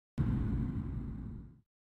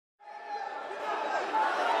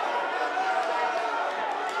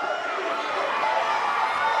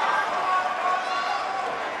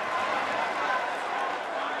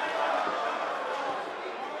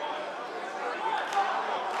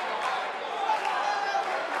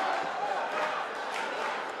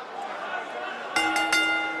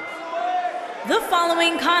The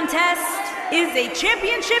following contest is a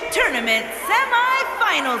championship tournament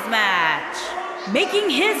semi-finals match. Making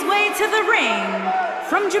his way to the ring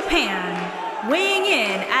from Japan, weighing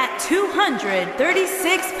in at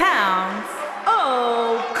 236 pounds,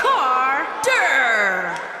 Okada.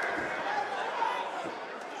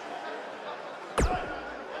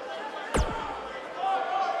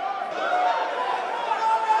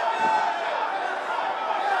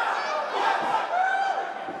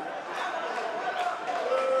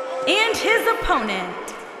 And his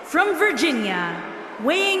opponent, from Virginia,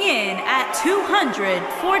 weighing in at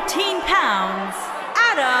 214 pounds,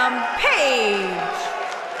 Adam Page.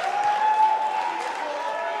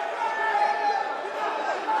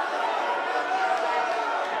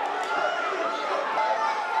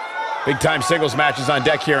 Big-time singles matches on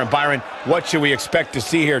deck here, and Byron, what should we expect to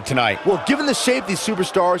see here tonight? Well, given the shape these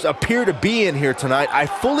superstars appear to be in here tonight, I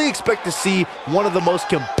fully expect to see one of the most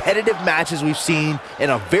competitive matches we've seen in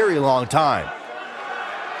a very long time.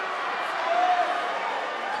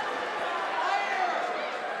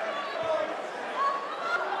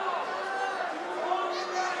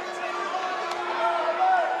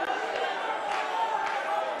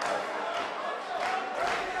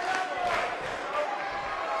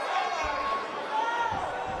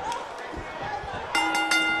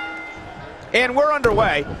 And we're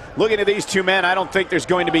underway. Looking at these two men, I don't think there's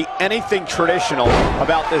going to be anything traditional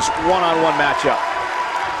about this one-on-one matchup.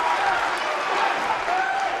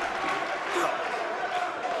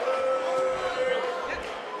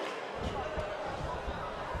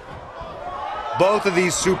 Both of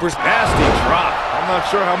these supers, nasty drop. I'm not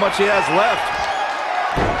sure how much he has left.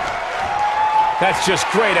 That's just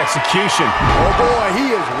great execution. Oh boy,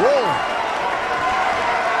 he is rolling.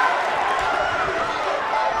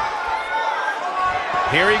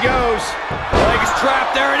 Here he goes. Legs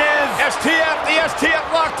trapped, there it is. STF, the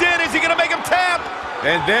STF locked in. Is he gonna make him tap?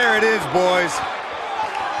 And there it is, boys.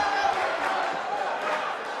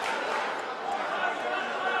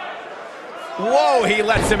 Whoa, he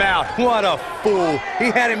lets him out. What a fool.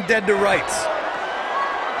 He had him dead to rights.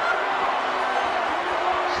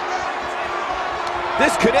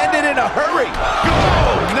 This could end it in a hurry.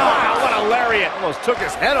 Oh, no. Wow, what a lariat. Almost took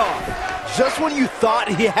his head off. Just when you thought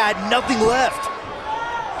he had nothing left.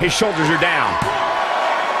 His shoulders are down.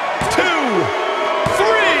 2, 3.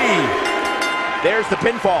 There's the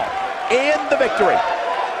pinfall and the victory.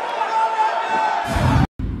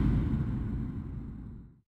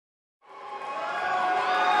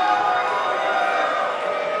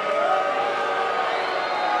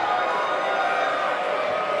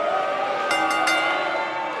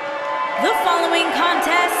 The following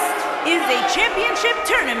contest is a championship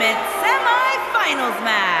tournament semi-finals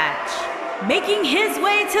match. Making his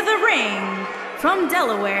way to the ring from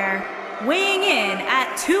Delaware, weighing in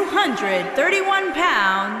at 231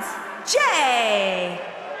 pounds, Jay.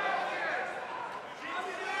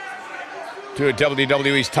 Two of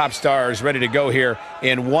WWE's top stars ready to go here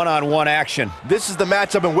in one-on-one action. This is the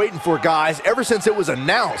match I've been waiting for, guys. Ever since it was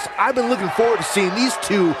announced, I've been looking forward to seeing these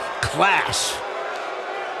two clash.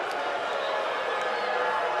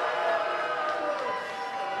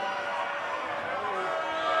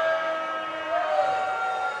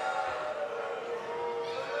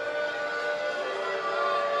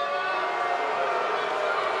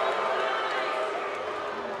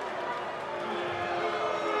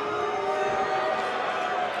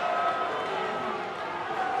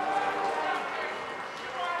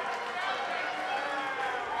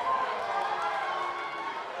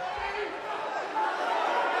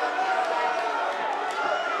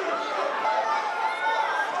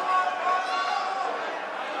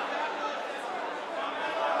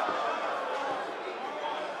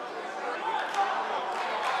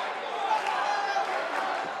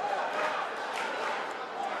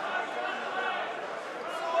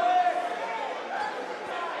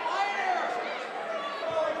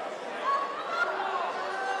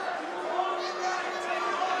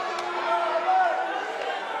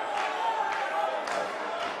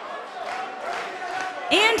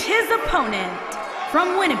 And his opponent,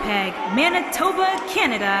 from Winnipeg, Manitoba,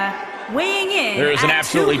 Canada, weighing in There is an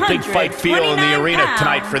absolutely big fight feel in the arena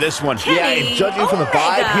tonight for this one. Yeah, and judging from the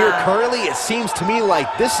vibe here currently, it seems to me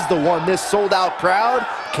like this is the one this sold-out crowd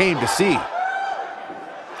came to see.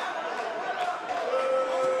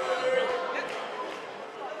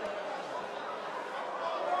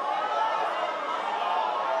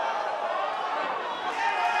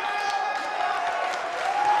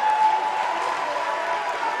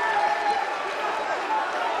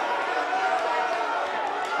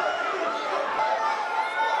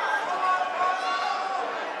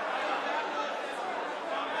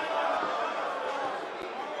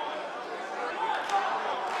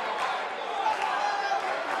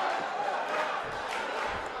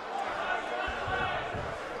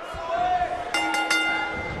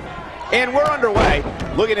 And we're underway.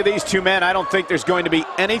 Looking at these two men, I don't think there's going to be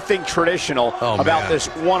anything traditional about this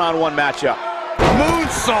one-on-one matchup.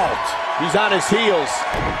 Moonsault! He's on his heels.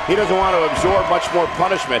 He doesn't want to absorb much more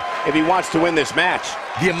punishment if he wants to win this match.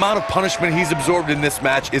 The amount of punishment he's absorbed in this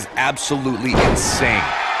match is absolutely insane.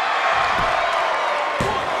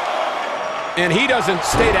 And he doesn't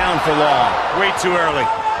stay down for long. Way too early.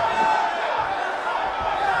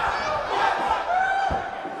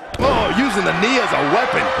 Oh, using the knee as a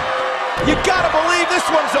weapon. You gotta believe this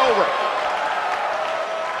one's over.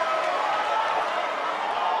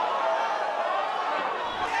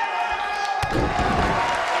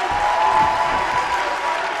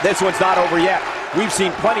 This one's not over yet. We've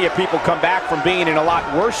seen plenty of people come back from being in a lot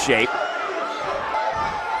worse shape.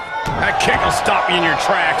 That kick will stop you in your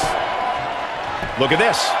tracks. Look at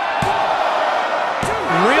this.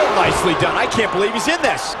 Real nicely done. I can't believe he's in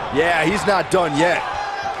this. Yeah, he's not done yet.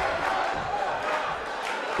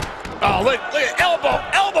 Oh, look at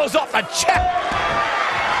elbows off the chest.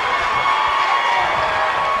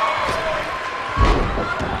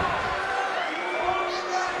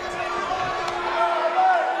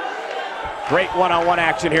 Great one-on-one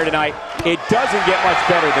action here tonight. It doesn't get much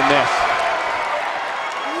better than this.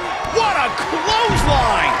 What a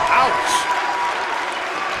clothesline! Ouch!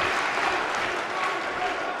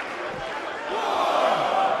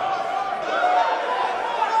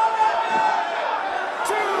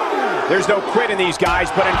 There's no quit in these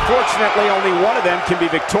guys, but unfortunately only one of them can be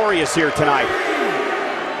victorious here tonight.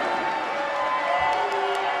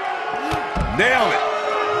 Nailed it.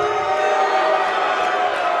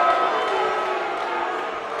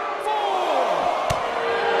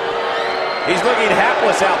 He's looking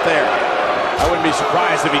hapless out there. I wouldn't be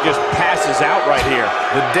surprised if he just passes out right here.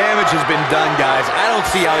 The damage has been done, guys. I don't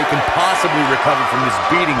see how he can possibly recover from this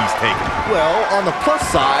beating he's taken. Well, on the plus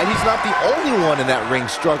side, he's not the only one in that ring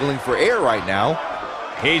struggling for air right now.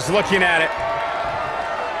 He's looking at it.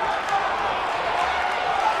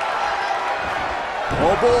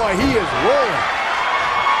 Oh boy, he is rolling.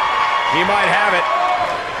 He might have it.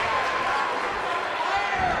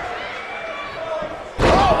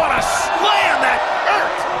 Oh, what a slam! That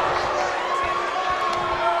hurt!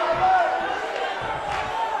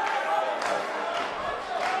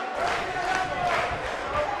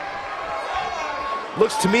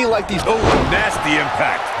 Looks to me like these... Oh, nasty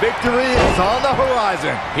impact. Victory is on the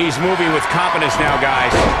horizon. He's moving with confidence now,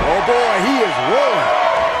 guys. Oh boy, he is rolling.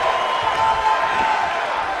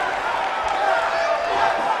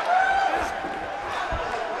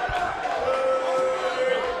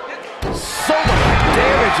 So much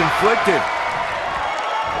damage inflicted.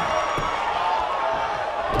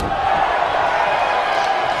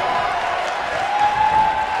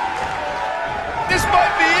 This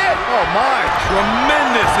might be it. Oh my.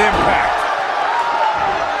 Tremendous impact.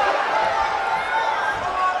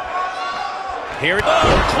 Here it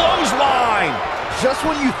goes. Clothesline. Just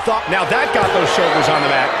when you thought... Now that got those shoulders on the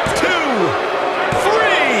mat. 2,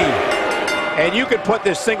 3. And you could put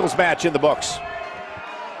this singles match in the books.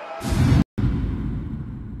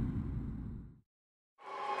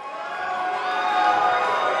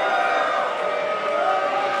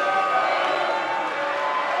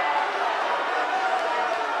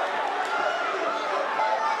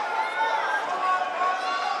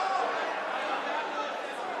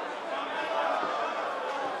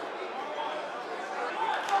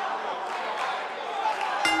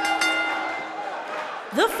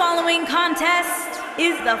 The following contest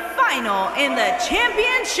is the final in the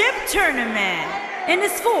championship tournament and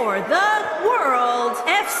is for the World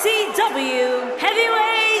FCW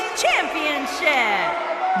Heavyweight Championship.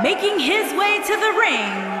 Making his way to the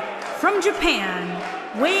ring from Japan,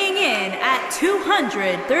 weighing in at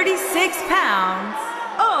 236 pounds,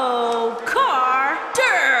 Okada.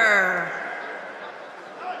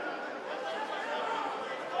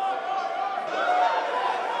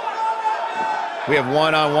 We have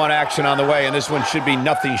one-on-one action on the way, and this one should be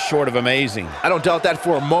nothing short of amazing. I don't doubt that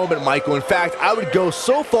for a moment, Michael. In fact, I would go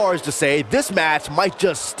so far as to say this match might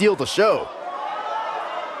just steal the show.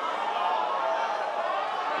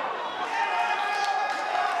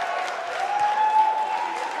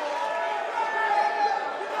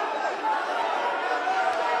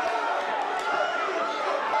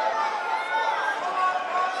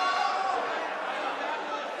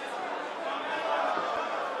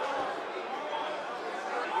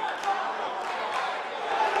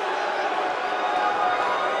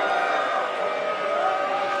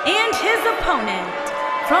 And his opponent,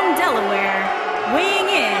 from Delaware, weighing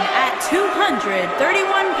in at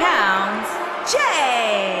 231 pounds,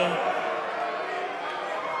 Jay.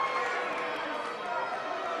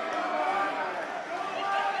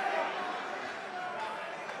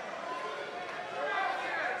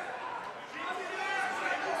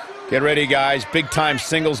 Get ready, guys. Big-time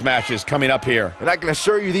singles matches coming up here. And I can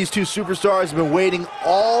assure you these two superstars have been waiting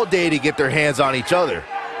all day to get their hands on each other.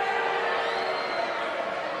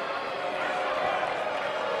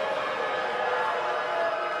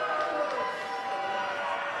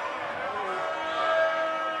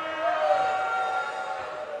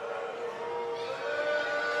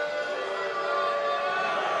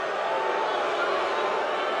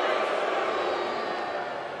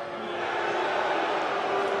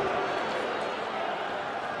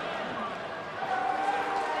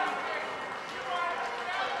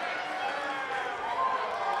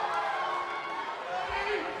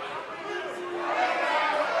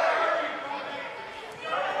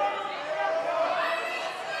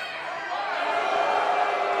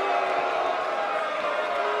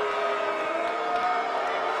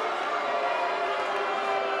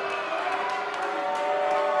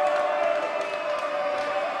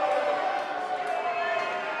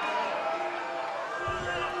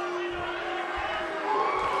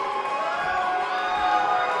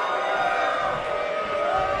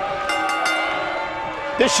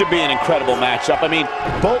 This should be an incredible matchup. I mean,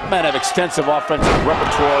 both men have extensive offensive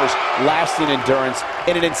repertoires, lasting endurance,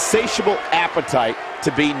 and an insatiable appetite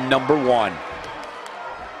to be number one.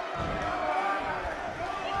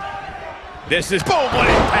 This is boom, what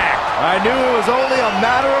impact! I knew it was only a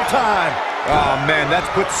matter of time. Oh, man, that's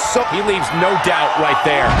put so... He leaves no doubt right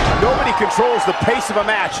there. Nobody controls the pace of a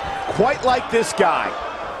match quite like this guy.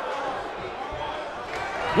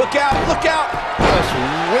 Look out, look out! Just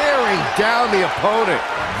wearing down the opponent.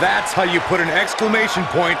 That's how you put an exclamation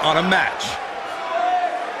point on a match.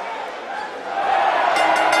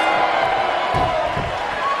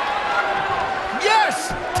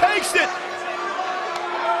 Yes! Takes it!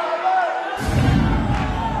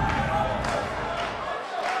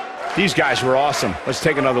 These guys were awesome. Let's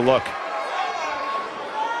take another look.